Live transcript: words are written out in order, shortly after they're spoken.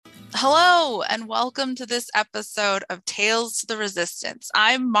Hello, and welcome to this episode of Tales to the Resistance.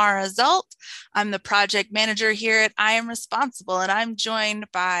 I'm Mara Zult. I'm the project manager here at I Am Responsible, and I'm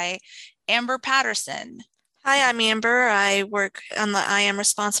joined by Amber Patterson. Hi, I'm Amber. I work on the I Am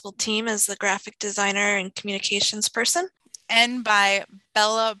Responsible team as the graphic designer and communications person. And by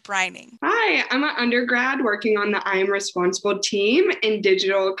Bella Brining. Hi, I'm an undergrad working on the I Am Responsible team in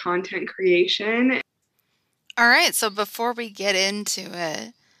digital content creation. All right, so before we get into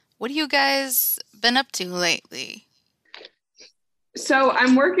it, what have you guys been up to lately? So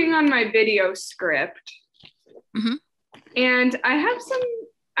I'm working on my video script, and I have some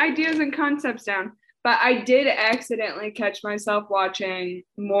ideas and concepts down, but I did accidentally catch myself watching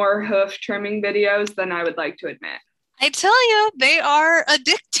more hoof trimming videos than I would like to admit. I tell you, they are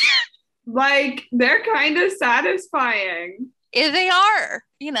addictive. Like, they're kind of satisfying. Yeah, they are.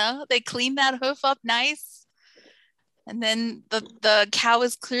 You know, they clean that hoof up nice. And then the cow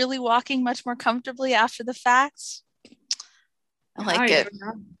is clearly walking much more comfortably after the fact. I like it.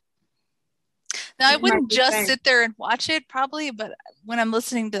 Now, I wouldn't just sit there and watch it probably, but when I'm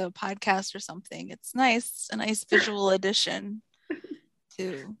listening to a podcast or something, it's nice, a nice visual addition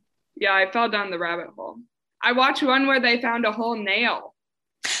too. Yeah, I fell down the rabbit hole. I watched one where they found a whole nail.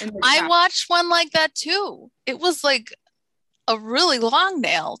 I watched one like that too. It was like a really long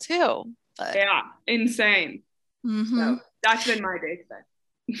nail too. But... yeah, insane. So that's been my day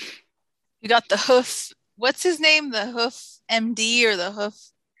today. You got the hoof. What's his name? The hoof MD or the hoof?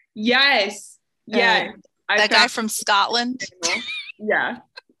 Yes. Yeah. That guy from Scotland. Yeah.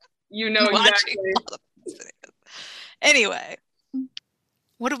 You know exactly. Anyway,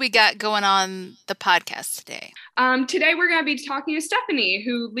 what do we got going on the podcast today? Today we're going to be talking to Stephanie,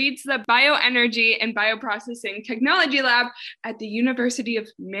 who leads the Bioenergy and Bioprocessing Technology Lab at the University of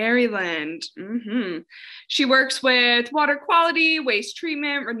Maryland. She works with water quality, waste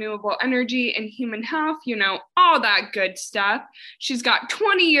treatment, renewable energy, and human health, you know, all that good stuff. She's got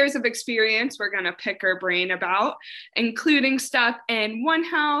 20 years of experience we're going to pick her brain about, including stuff in One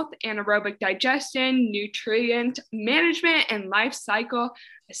Health, anaerobic digestion, nutrient management, and life cycle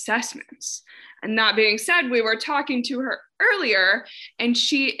assessments. And that being said, we were talking to her earlier, and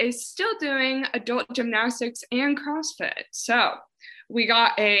she is still doing adult gymnastics and CrossFit. So we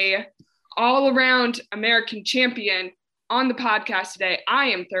got a all-around American champion on the podcast today. I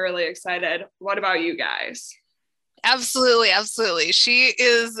am thoroughly excited. What about you guys? Absolutely.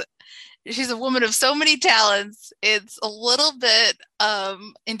 She's a woman of so many talents. It's a little bit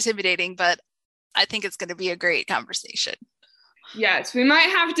intimidating, but I think it's going to be a great conversation. Yes, we might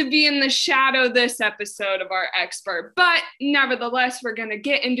have to be in the shadow this episode of our expert, but nevertheless, we're going to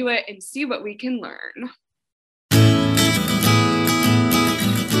get into it and see what we can learn.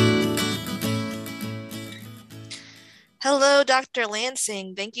 Hello, Dr.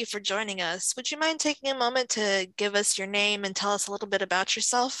 Lansing. Thank you for joining us. Would you mind taking a moment to give us your name and tell us a little bit about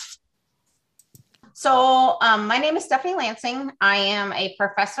yourself? So my name is Stephanie Lansing. I am a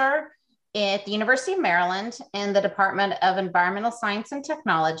professor at the University of Maryland in the Department of Environmental Science and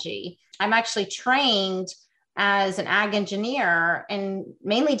Technology. I'm actually trained as an ag engineer and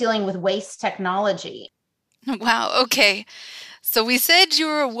mainly dealing with waste technology. Wow. Okay. So we said you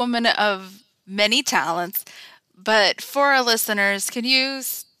were a woman of many talents, but for our listeners, can you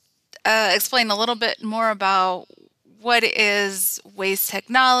explain a little bit more about what is waste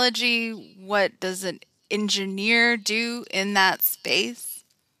technology? What does an engineer do in that space?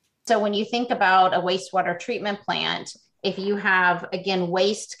 So when you think about a wastewater treatment plant, if you have, again,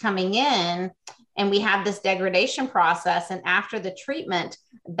 waste coming in and we have this degradation process, and after the treatment,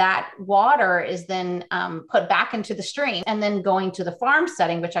 that water is then put back into the stream and then going to the farm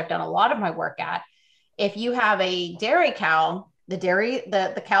setting, which I've done a lot of my work at. If you have a dairy cow,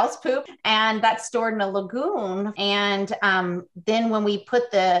 the cow's poop, and that's stored in a lagoon. And then when we put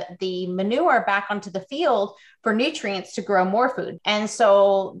the manure back onto the field for nutrients to grow more food. And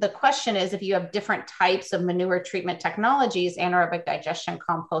so the question is, if you have different types of manure treatment technologies, anaerobic digestion,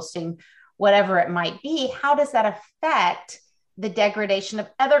 composting, whatever it might be, how does that affect the degradation of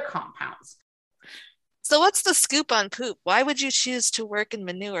other compounds? So what's the scoop on poop? Why would you choose to work in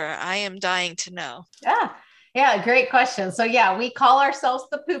manure? I am dying to know. Yeah, great question. So yeah, we call ourselves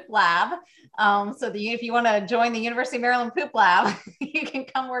the Poop Lab. If you want to join the University of Maryland Poop Lab, you can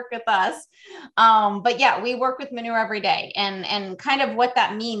come work with us. But yeah, we work with manure every day. And kind of what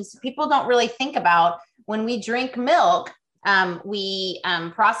that means, people don't really think about when we drink milk. We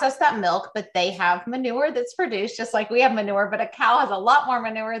process that milk, but they have manure that's produced just like we have manure, but a cow has a lot more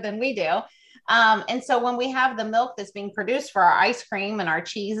manure than we do. And so when we have the milk that's being produced for our ice cream and our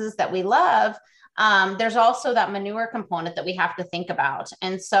cheeses that we love, There's also that manure component that we have to think about.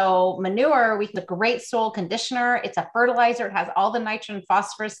 And so manure, a great soil conditioner. It's a fertilizer. It has all the nitrogen and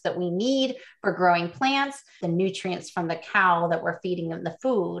phosphorus that we need for growing plants. The nutrients from the cow that we're feeding them the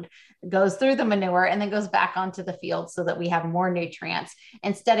food goes through the manure and then goes back onto the field so that we have more nutrients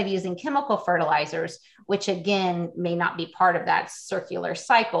instead of using chemical fertilizers, which again may not be part of that circular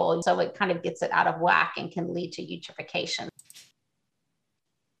cycle. So it kind of gets it out of whack and can lead to eutrophication.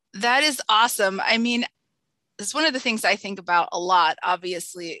 That is awesome. I mean, it's one of the things I think about a lot,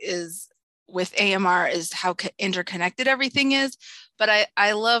 obviously, is with AMR is how interconnected everything is. But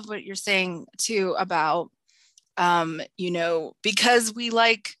I love what you're saying too about, because we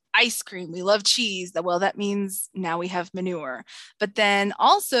like ice cream, we love cheese, well, that means now we have manure. But then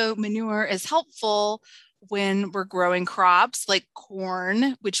also manure is helpful when we're growing crops like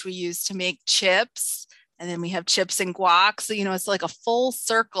corn, which we use to make chips. And then we have chips and guac. So, it's like a full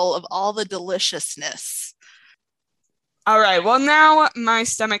circle of all the deliciousness. All right. Well, now my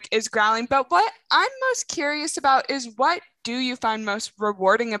stomach is growling. But what I'm most curious about is, what do you find most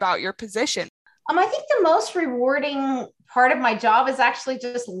rewarding about your position? I think the most rewarding part of my job is actually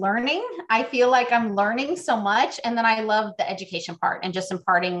just learning. I feel like I'm learning so much. And then I love the education part and just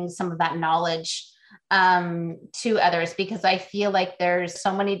imparting some of that knowledge to others, because I feel like there's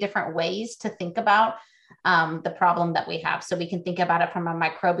so many different ways to think about the problem that we have. So we can think about it from a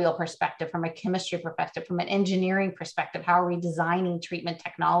microbial perspective, from a chemistry perspective, from an engineering perspective. How are we designing treatment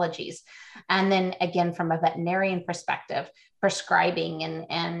technologies? And then again, from a veterinarian perspective, prescribing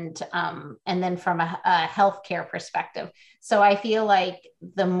and then from a healthcare perspective. So I feel like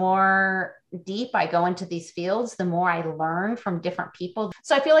the more deep I go into these fields, the more I learn from different people.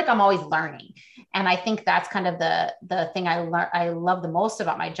 So I feel like I'm always learning. And I think that's kind of the thing I love the most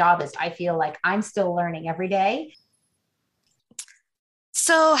about my job is I feel like I'm still learning every day.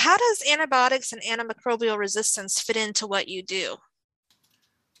 So how does antibiotics and antimicrobial resistance fit into what you do?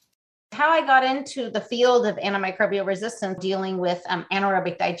 How I got into the field of antimicrobial resistance, dealing with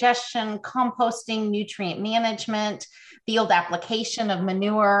anaerobic digestion, composting, nutrient management, field application of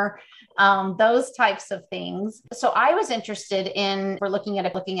manure, those types of things. So I was interested in, we're looking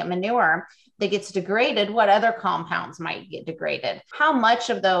at manure that gets degraded, what other compounds might get degraded? How much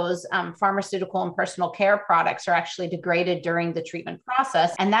of those pharmaceutical and personal care products are actually degraded during the treatment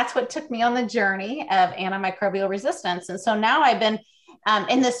process? And that's what took me on the journey of antimicrobial resistance. And so now I've been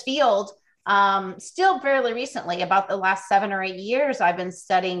in this field still fairly recently, about the last 7 or 8 years, I've been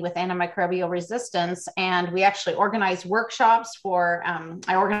studying with antimicrobial resistance. And we actually organized workshops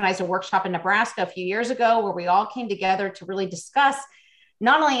I organized a workshop in Nebraska a few years ago where we all came together to really discuss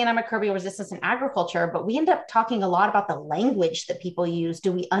not only antimicrobial resistance in agriculture, but we end up talking a lot about the language that people use.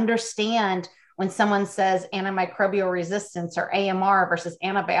 Do we understand when someone says antimicrobial resistance or AMR versus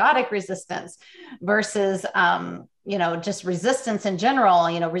antibiotic resistance versus, just resistance in general,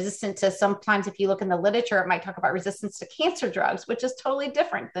 resistant to, sometimes if you look in the literature, it might talk about resistance to cancer drugs, which is totally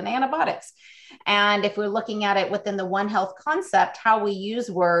different than antibiotics. And if we're looking at it within the One Health concept, how we use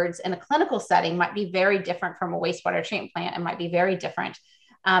words in a clinical setting might be very different from a wastewater treatment plant. It might be very different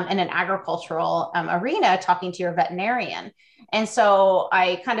in an agricultural arena, talking to your veterinarian. And so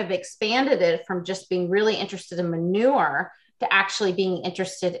I kind of expanded it from just being really interested in manure to actually being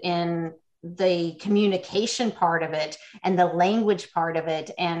interested in the communication part of it and the language part of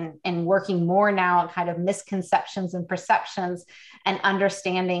it, and working more now on kind of misconceptions and perceptions and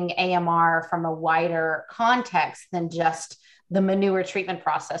understanding AMR from a wider context than just the manure treatment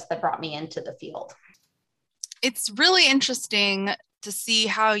process that brought me into the field. It's really interesting to see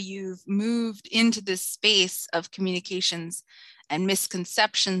how you've moved into this space of communications and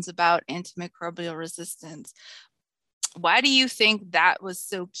misconceptions about antimicrobial resistance. Why do you think that was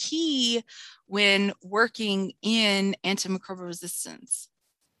so key when working in antimicrobial resistance?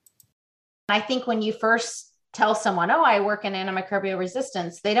 I think when you first tell someone, oh, I work in antimicrobial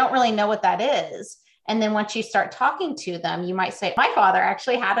resistance, they don't really know what that is. And then once you start talking to them, you might say, my father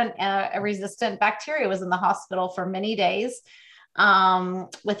actually had a resistant bacteria, was in the hospital for many days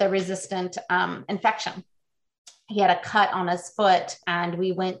with a resistant infection. He had a cut on his foot, and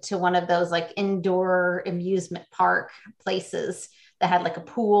we went to one of those like indoor amusement park places that had like a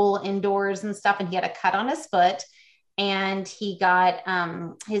pool indoors and stuff. And he had a cut on his foot, and he got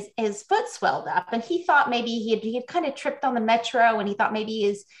his foot swelled up, and he thought maybe he had kind of tripped on the metro, and he thought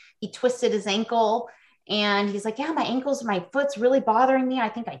maybe he twisted his ankle. And he's like, yeah, my foot's really bothering me. I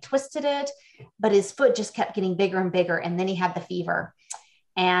think I twisted it, but his foot just kept getting bigger and bigger. And then he had the fever.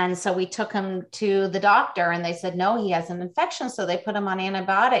 And so we took him to the doctor, and they said, no, he has an infection. So they put him on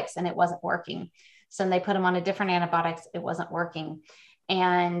antibiotics, and it wasn't working. So they put him on a different antibiotics. It wasn't working.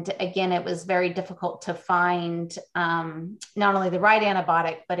 And again, it was very difficult to find not only the right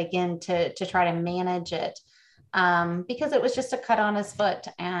antibiotic, but again, to try to manage it because it was just a cut on his foot.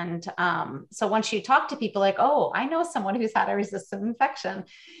 And so once you talk to people like, oh, I know someone who's had a resistant infection.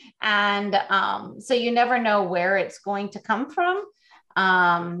 And so you never know where it's going to come from.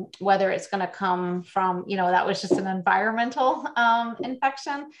 Whether it's going to come from, that was just an environmental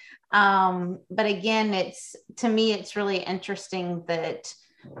infection. But again, to me, it's really interesting that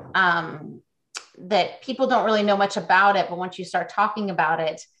that people don't really know much about it, but once you start talking about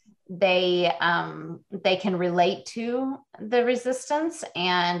it, they can relate to the resistance,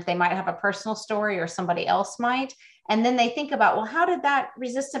 and they might have a personal story, or somebody else might. And then they think about, well, how did that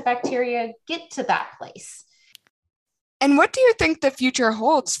resistant bacteria get to that place? And what do you think the future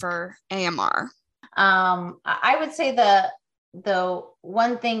holds for AMR? I would say the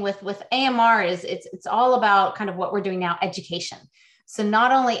one thing with AMR is it's all about kind of what we're doing now, education. So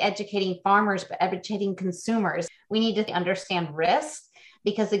not only educating farmers, but educating consumers. We need to understand risk,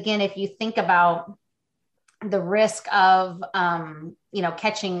 because again, if you think about the risk of,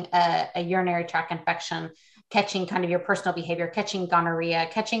 catching a urinary tract infection, catching kind of your personal behavior, catching gonorrhea,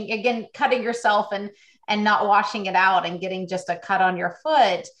 cutting yourself and not washing it out and getting just a cut on your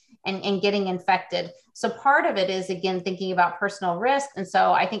foot and getting infected. So part of it is, again, thinking about personal risk. And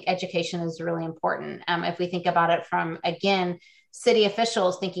so I think education is really important. If we think about it from, again, city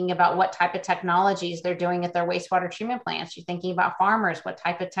officials thinking about what type of technologies they're doing at their wastewater treatment plants. You're thinking about farmers, what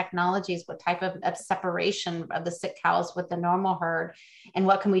type of technologies, what type of separation of the sick cows with the normal herd, and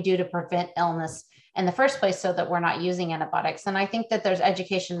what can we do to prevent illness in the first place so that we're not using antibiotics. And I think that there's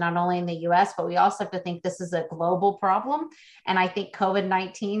education not only in the US, but we also have to think this is a global problem. And I think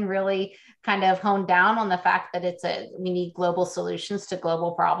COVID-19 really kind of honed down on the fact that we need global solutions to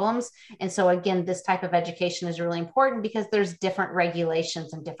global problems. And so again, this type of education is really important because there's different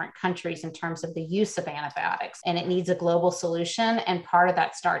regulations in different countries in terms of the use of antibiotics, and it needs a global solution. And part of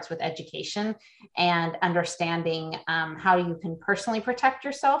that starts with education and understanding how you can personally protect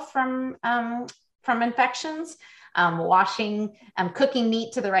yourself from infections, cooking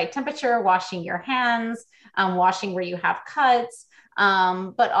meat to the right temperature, washing your hands, washing where you have cuts,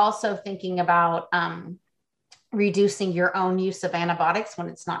 but also thinking about reducing your own use of antibiotics when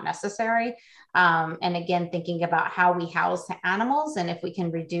it's not necessary. And again, thinking about how we house the animals. And if we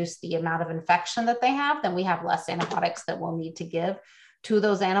can reduce the amount of infection that they have, then we have less antibiotics that we'll need to give to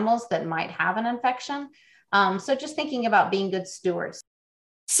those animals that might have an infection. So just thinking about being good stewards.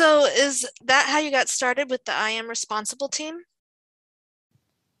 So is that how you got started with the I Am Responsible team?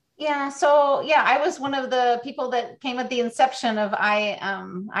 Yeah. So I was one of the people that came at the inception of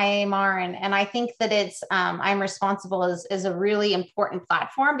IAMR. And I think that it's I'm Responsible is a really important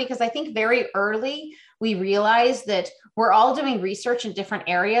platform, because I think very early we realized that we're all doing research in different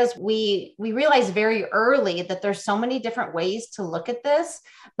areas. We realized very early that there's so many different ways to look at this,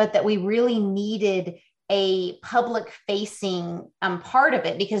 but that we really needed a public facing part of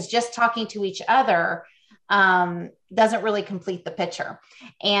it, because just talking to each other doesn't really complete the picture.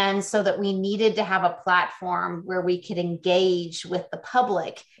 And so that we needed to have a platform where we could engage with the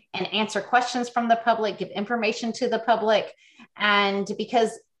public and answer questions from the public, give information to the public. And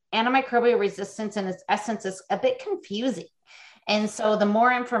because antimicrobial resistance in its essence is a bit confusing. And so the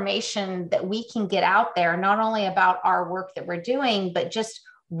more information that we can get out there, not only about our work that we're doing, but just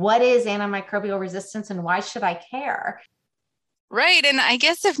what is antimicrobial resistance and why should I care? Right. And I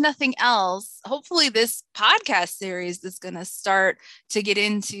guess if nothing else, hopefully this podcast series is going to start to get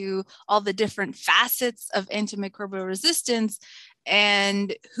into all the different facets of antimicrobial resistance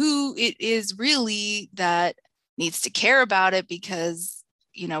and who it is really that needs to care about it, because,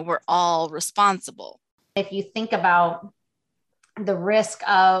 we're all responsible. If you think about the risk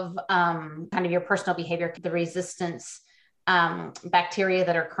of kind of your personal behavior, the resistance bacteria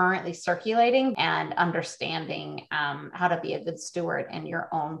that are currently circulating, and understanding how to be a good steward in your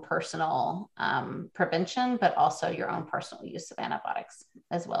own personal prevention, but also your own personal use of antibiotics,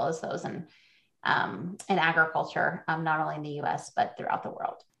 as well as those in agriculture, not only in the US, but throughout the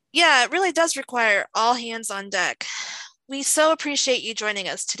world. Yeah, it really does require all hands on deck. We so appreciate you joining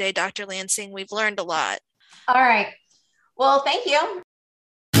us today, Dr. Lansing. We've learned a lot. All right. Well, thank you.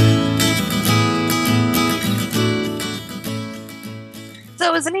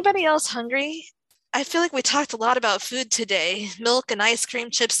 So is anybody else hungry? I feel like we talked a lot about food today. Milk and ice cream,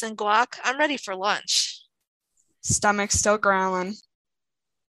 chips and guac. I'm ready for lunch. Stomach's still growling.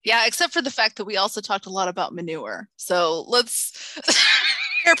 Yeah, except for the fact that we also talked a lot about manure. So let's...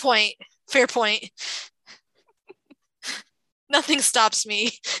 Fair point. Fair point. Nothing stops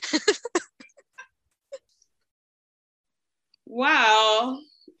me. Well,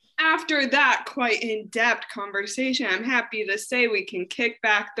 after that quite in-depth conversation, I'm happy to say we can kick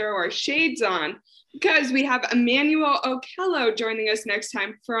back, throw our shades on, because we have Emmanuel Okello joining us next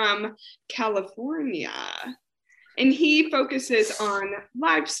time from California. And he focuses on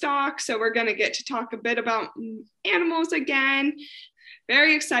livestock, so we're going to get to talk a bit about animals again.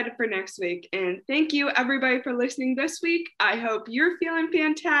 Very excited for next week. And thank you, everybody, for listening this week. I hope you're feeling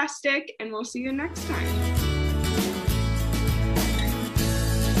fantastic, and we'll see you next time.